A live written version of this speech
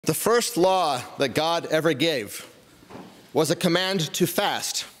The first law that God ever gave was a command to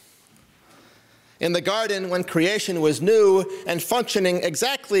fast. In the garden, when creation was new and functioning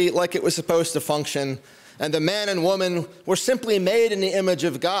exactly like it was supposed to function, and the man and woman were simply made in the image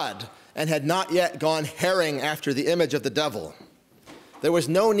of God and had not yet gone herring after the image of the devil, there was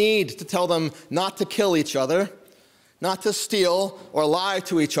no need to tell them not to kill each other, not to steal or lie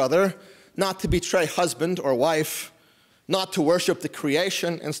to each other, not to betray husband or wife, not to worship the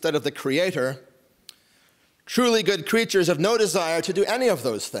creation instead of the Creator. Truly good creatures have no desire to do any of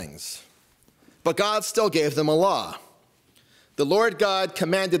those things. But God still gave them a law. The Lord God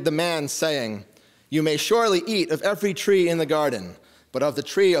commanded the man, saying, "You may surely eat of every tree in the garden, but of the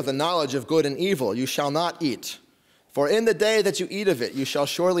tree of the knowledge of good and evil you shall not eat. For in the day that you eat of it, you shall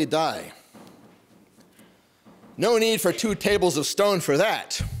surely die." No need for 2 tables of stone for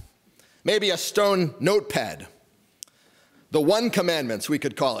that. Maybe a stone notepad. The 1 commandments, we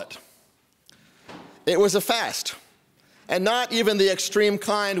could call it. It was a fast, and not even the extreme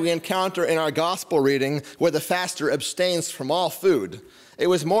kind we encounter in our gospel reading where the faster abstains from all food. It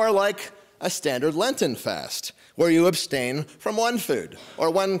was more like a standard Lenten fast, where you abstain from one food, or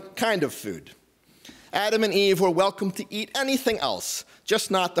one kind of food. Adam and Eve were welcome to eat anything else,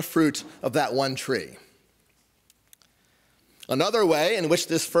 just not the fruit of that one tree. Another way in which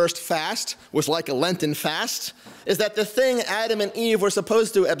this first fast was like a Lenten fast is that the thing Adam and Eve were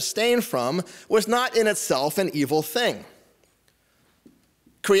supposed to abstain from was not in itself an evil thing.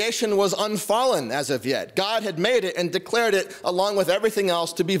 Creation was unfallen as of yet. God had made it and declared it, along with everything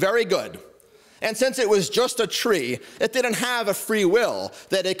else, to be very good. And since it was just a tree, it didn't have a free will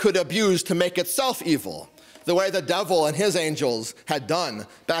that it could abuse to make itself evil, the way the devil and his angels had done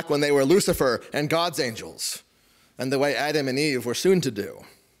back when they were Lucifer and God's angels, and the way Adam and Eve were soon to do.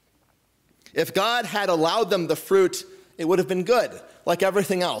 If God had allowed them the fruit, it would have been good, like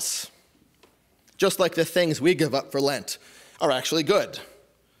everything else. Just like the things we give up for Lent are actually good,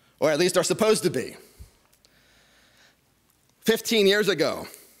 or at least are supposed to be. 15 years ago,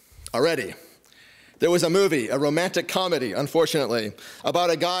 already, there was a movie, a romantic comedy, unfortunately,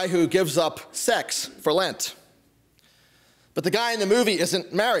 about a guy who gives up sex for Lent. But the guy in the movie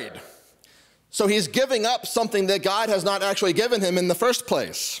isn't married. So he's giving up something that God has not actually given him in the first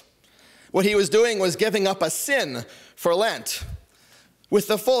place. What he was doing was giving up a sin for Lent, with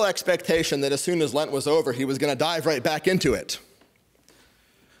the full expectation that as soon as Lent was over, he was going to dive right back into it.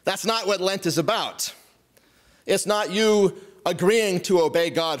 That's not what Lent is about. It's not you agreeing to obey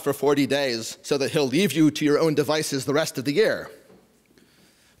God for 40 days so that he'll leave you to your own devices the rest of the year.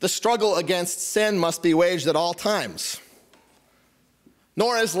 The struggle against sin must be waged at all times.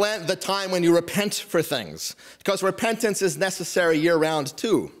 Nor is Lent the time when you repent for things, because repentance is necessary year-round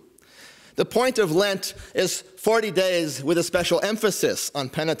too. The point of Lent is 40 days with a special emphasis on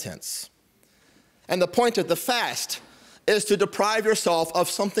penitence. And the point of the fast is to deprive yourself of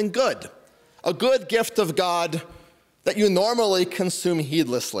something good, a good gift of God that you normally consume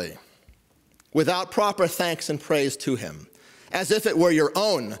heedlessly, without proper thanks and praise to him, as if it were your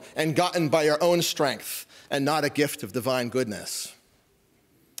own and gotten by your own strength and not a gift of divine goodness.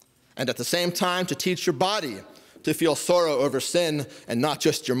 And at the same time, to teach your body to feel sorrow over sin and not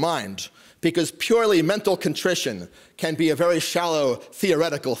just your mind, because purely mental contrition can be a very shallow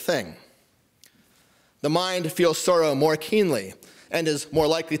theoretical thing. The mind feels sorrow more keenly and is more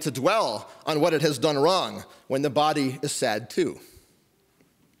likely to dwell on what it has done wrong when the body is sad too.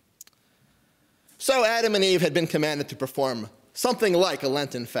 So Adam and Eve had been commanded to perform something like a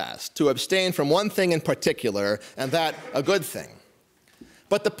Lenten fast, to abstain from one thing in particular, and that a good thing.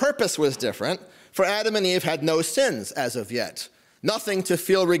 But the purpose was different, for Adam and Eve had no sins as of yet, nothing to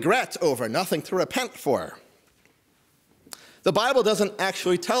feel regret over, nothing to repent for. The Bible doesn't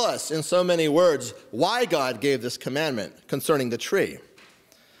actually tell us in so many words why God gave this commandment concerning the tree.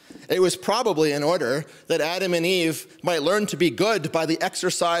 It was probably in order that Adam and Eve might learn to be good by the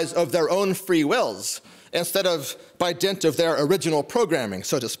exercise of their own free wills, instead of by dint of their original programming,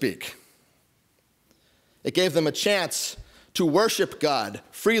 so to speak. It gave them a chance to worship God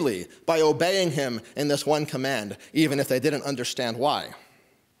freely by obeying him in this one command, even if they didn't understand why.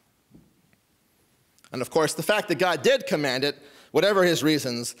 And of course, the fact that God did command it, whatever his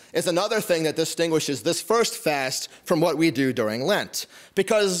reasons, is another thing that distinguishes this first fast from what we do during Lent,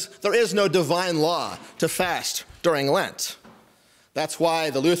 because there is no divine law to fast during Lent. That's why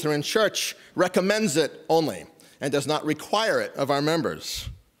the Lutheran Church recommends it only and does not require it of our members.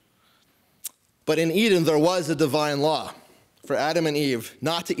 But in Eden, there was a divine law for Adam and Eve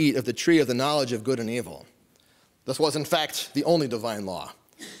not to eat of the tree of the knowledge of good and evil. This was, in fact, the only divine law.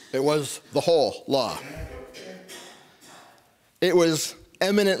 It was the whole law. It was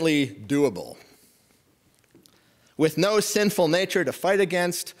eminently doable. With no sinful nature to fight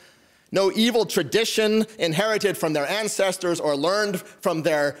against, no evil tradition inherited from their ancestors or learned from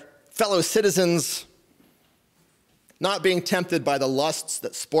their fellow citizens, not being tempted by the lusts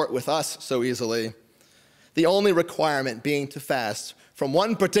that sport with us so easily, the only requirement being to fast from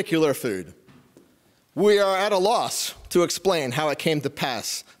one particular food. We are at a loss to explain how it came to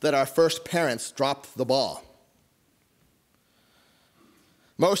pass that our first parents dropped the ball.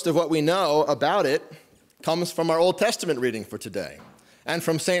 Most of what we know about it comes from our Old Testament reading for today, and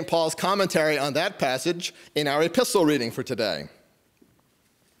from St. Paul's commentary on that passage in our epistle reading for today.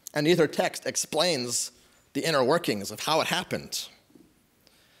 And neither text explains the inner workings of how it happened.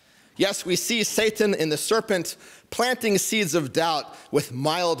 Yes, we see Satan in the serpent planting seeds of doubt with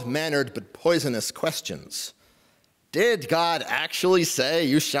mild-mannered but poisonous questions. Did God actually say,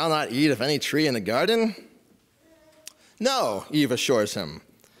 "You shall not eat of any tree in the garden"? No, Eve assures him.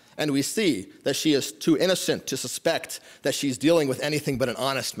 And we see that she is too innocent to suspect that she's dealing with anything but an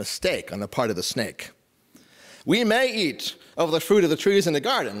honest mistake on the part of the snake. We may eat of the fruit of the trees in the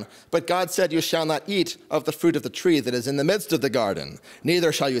garden, but God said, "You shall not eat of the fruit of the tree that is in the midst of the garden,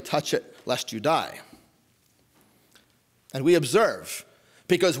 neither shall you touch it, lest you die." And we observe,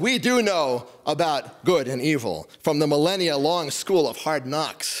 because we do know about good and evil from the millennia-long school of hard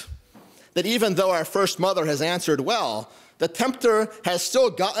knocks, that even though our first mother has answered well, the tempter has still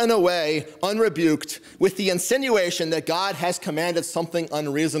gotten away unrebuked with the insinuation that God has commanded something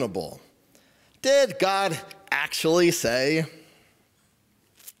unreasonable. Did God actually say?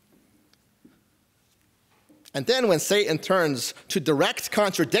 And then when Satan turns to direct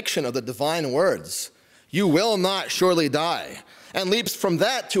contradiction of the divine words, "You will not surely die," and leaps from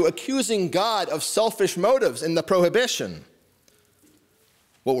that to accusing God of selfish motives in the prohibition,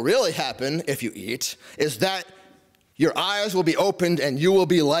 what will really happen if you eat is that your eyes will be opened and you will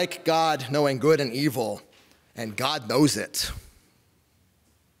be like God, knowing good and evil, and God knows it.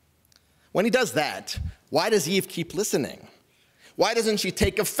 When he does that, why does Eve keep listening? Why doesn't she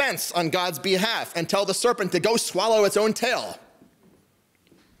take offense on God's behalf and tell the serpent to go swallow its own tail?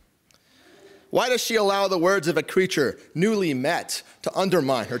 Why does she allow the words of a creature newly met to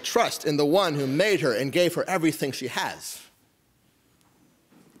undermine her trust in the one who made her and gave her everything she has?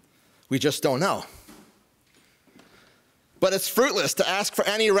 We just don't know. But it's fruitless to ask for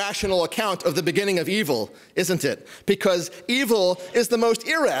any rational account of the beginning of evil, isn't it? Because evil is the most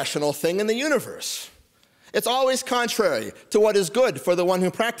irrational thing in the universe. It's always contrary to what is good for the one who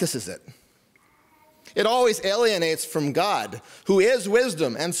practices it. It always alienates from God, who is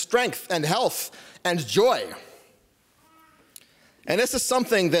wisdom and strength and health and joy. And this is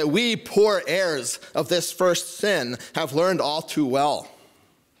something that we poor heirs of this first sin have learned all too well.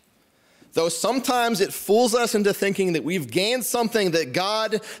 Though sometimes it fools us into thinking that we've gained something that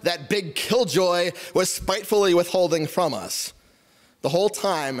God, that big killjoy, was spitefully withholding from us. The whole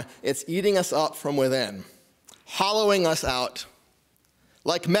time, it's eating us up from within, hollowing us out,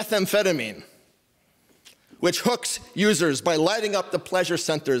 like methamphetamine, which hooks users by lighting up the pleasure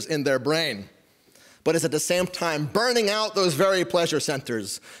centers in their brain, but is at the same time burning out those very pleasure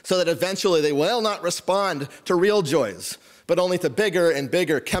centers so that eventually they will not respond to real joys, but only to bigger and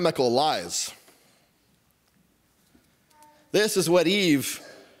bigger chemical lies. This is what Eve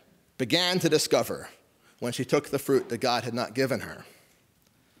began to discover when she took the fruit that God had not given her.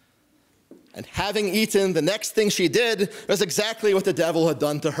 And having eaten, the next thing she did was exactly what the devil had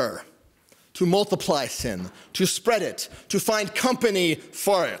done to her: to multiply sin, to spread it, to find company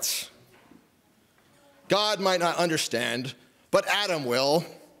for it. God might not understand, but Adam will.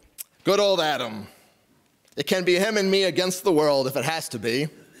 Good old Adam. It can be him and me against the world if it has to be.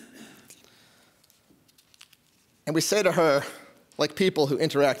 And we say to her, like people who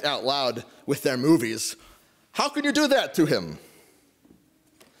interact out loud with their movies, "How can you do that to him?"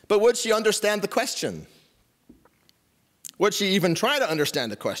 But would she understand the question? Would she even try to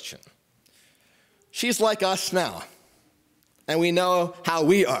understand the question? She's like us now, and we know how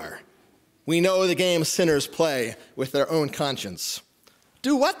we are. We know the game sinners play with their own conscience.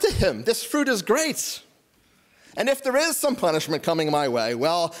 Do what to him? This fruit is great. And if there is some punishment coming my way,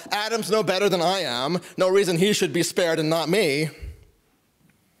 well, Adam's no better than I am. No reason he should be spared and not me.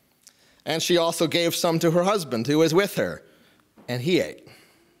 And she also gave some to her husband who was with her, and he ate.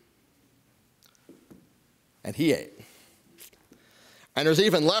 And he ate. And there's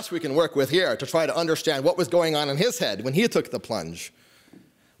even less we can work with here to try to understand what was going on in his head when he took the plunge.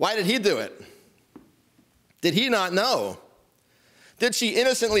 Why did he do it? Did he not know? Did she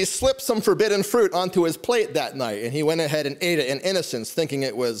innocently slip some forbidden fruit onto his plate that night, and he went ahead and ate it in innocence, thinking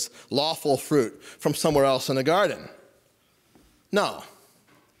it was lawful fruit from somewhere else in the garden? No.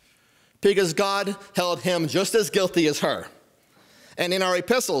 because God held him just as guilty as her. And in our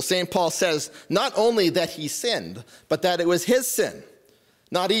epistle, St. Paul says not only that he sinned, but that it was his sin,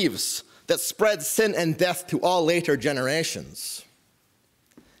 not Eve's, that spread sin and death to all later generations.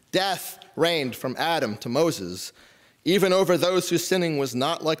 Death reigned from Adam to Moses, even over those whose sinning was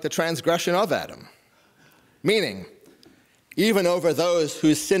not like the transgression of Adam. Meaning, even over those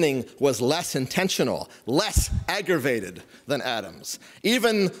whose sinning was less intentional, less aggravated than Adam's.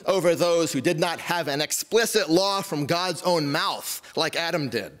 Even over those who did not have an explicit law from God's own mouth like Adam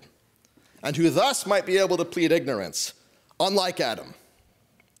did, and who thus might be able to plead ignorance, unlike Adam.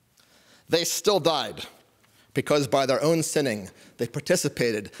 They still died because by their own sinning, they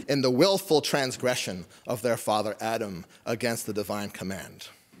participated in the willful transgression of their father Adam against the divine command.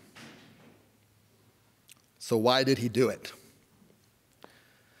 So why did he do it?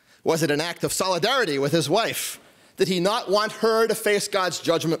 Was it an act of solidarity with his wife? Did he not want her to face God's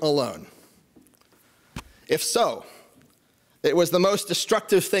judgment alone? If so, it was the most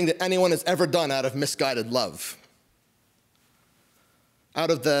destructive thing that anyone has ever done out of misguided love. Out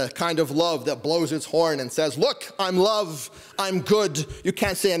of the kind of love that blows its horn and says, look, I'm love, I'm good, you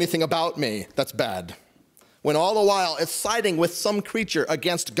can't say anything about me. That's bad. When all the while it's siding with some creature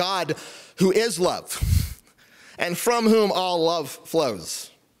against God who is love, and from whom all love flows.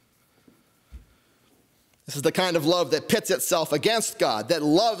 This is the kind of love that pits itself against God, that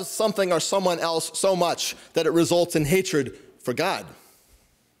loves something or someone else so much that it results in hatred for God.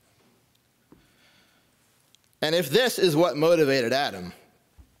 And if this is what motivated Adam,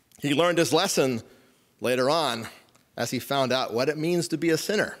 he learned his lesson later on as he found out what it means to be a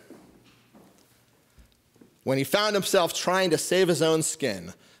sinner. When he found himself trying to save his own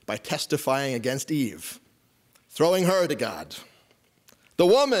skin by testifying against Eve, throwing her to God. The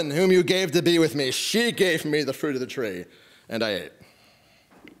woman whom you gave to be with me, she gave me the fruit of the tree, and I ate.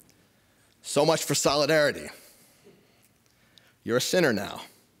 So much for solidarity. You're a sinner now.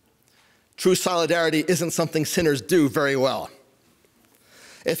 True solidarity isn't something sinners do very well.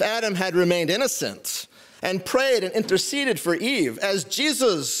 If Adam had remained innocent and prayed and interceded for Eve, as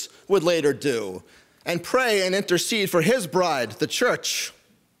Jesus would later do, and pray and intercede for his bride, the church,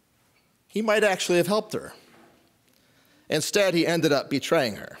 he might actually have helped her. Instead, he ended up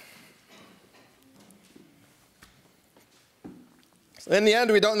betraying her. In the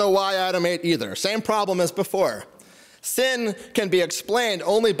end, we don't know why Adam ate either. Same problem as before. Sin can be explained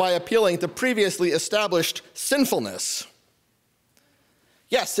only by appealing to previously established sinfulness.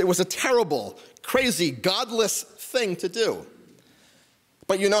 Yes, it was a terrible, crazy, godless thing to do.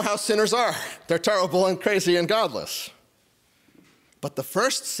 But you know how sinners are. They're terrible and crazy and godless. But the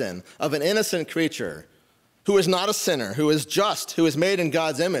first sin of an innocent creature who is not a sinner, who is just, who is made in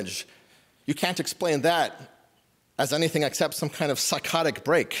God's image, you can't explain that as anything except some kind of psychotic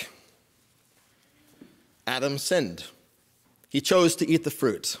break. Adam sinned. He chose to eat the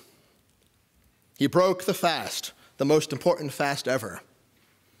fruit. He broke the fast, the most important fast ever.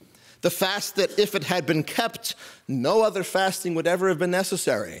 The fast that if it had been kept, no other fasting would ever have been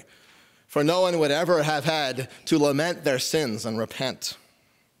necessary, for no one would ever have had to lament their sins and repent.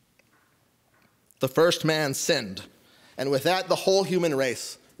 The first man sinned, and with that the whole human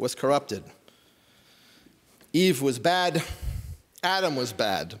race was corrupted. Eve was bad, Adam was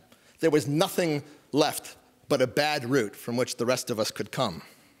bad. There was nothing left but a bad root from which the rest of us could come.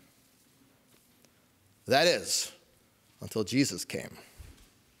 That is, until Jesus came.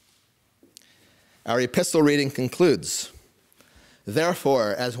 Our epistle reading concludes,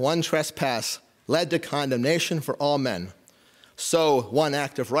 therefore, as one trespass led to condemnation for all men, so one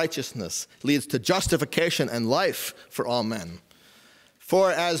act of righteousness leads to justification and life for all men.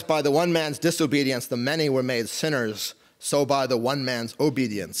 For as by the one man's disobedience the many were made sinners, so by the one man's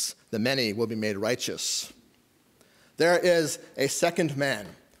obedience the many will be made righteous. There is a second man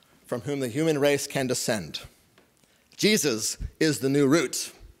from whom the human race can descend. Jesus is the new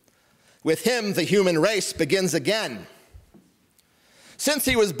root. With him, the human race begins again. Since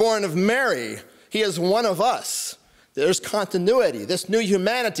he was born of Mary, he is one of us. There's continuity. This new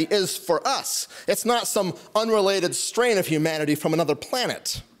humanity is for us. It's not some unrelated strain of humanity from another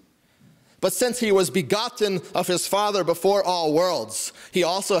planet. But since he was begotten of his Father before all worlds, he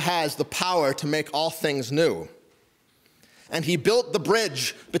also has the power to make all things new. And he built the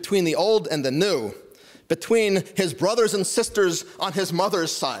bridge between the old and the new, between his brothers and sisters on his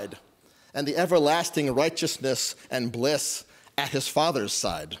mother's side, and the everlasting righteousness and bliss at his Father's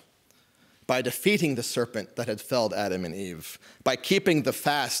side, by defeating the serpent that had felled Adam and Eve, by keeping the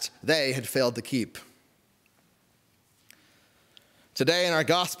fast they had failed to keep. Today in our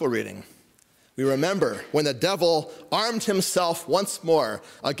gospel reading, we remember when the devil armed himself once more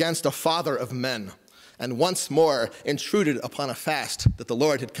against a father of men and once more intruded upon a fast that the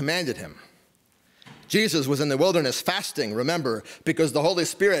Lord had commanded him. Jesus was in the wilderness fasting, remember, because the Holy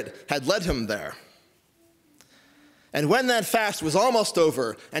Spirit had led him there. And when that fast was almost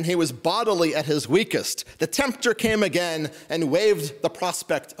over and he was bodily at his weakest, the tempter came again and waved the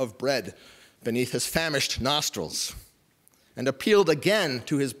prospect of bread beneath his famished nostrils and appealed again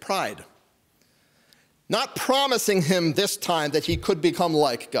to his pride, not promising him this time that he could become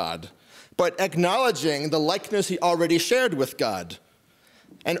like God, but acknowledging the likeness he already shared with God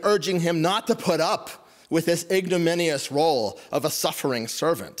and urging him not to put up with this ignominious role of a suffering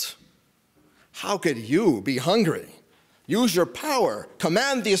servant. How could you be hungry? Use your power.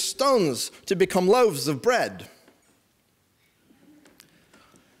 Command these stones to become loaves of bread.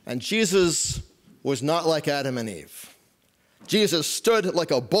 And Jesus was not like Adam and Eve. Jesus stood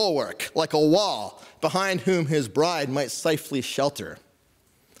like a bulwark, like a wall, behind whom his bride might safely shelter.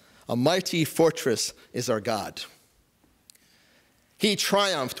 A mighty fortress is our God. He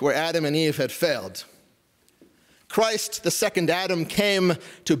triumphed where Adam and Eve had failed. Christ, the second Adam, came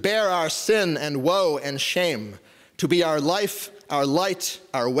to bear our sin and woe and shame, to be our life, our light,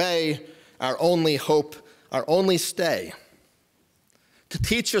 our way, our only hope, our only stay, to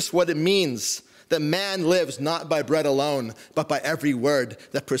teach us what it means that man lives not by bread alone, but by every word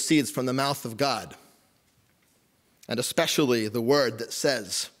that proceeds from the mouth of God, and especially the word that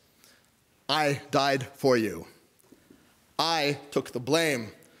says, I died for you. I took the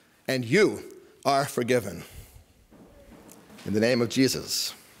blame, and you are forgiven. In the name of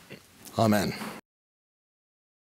Jesus, amen.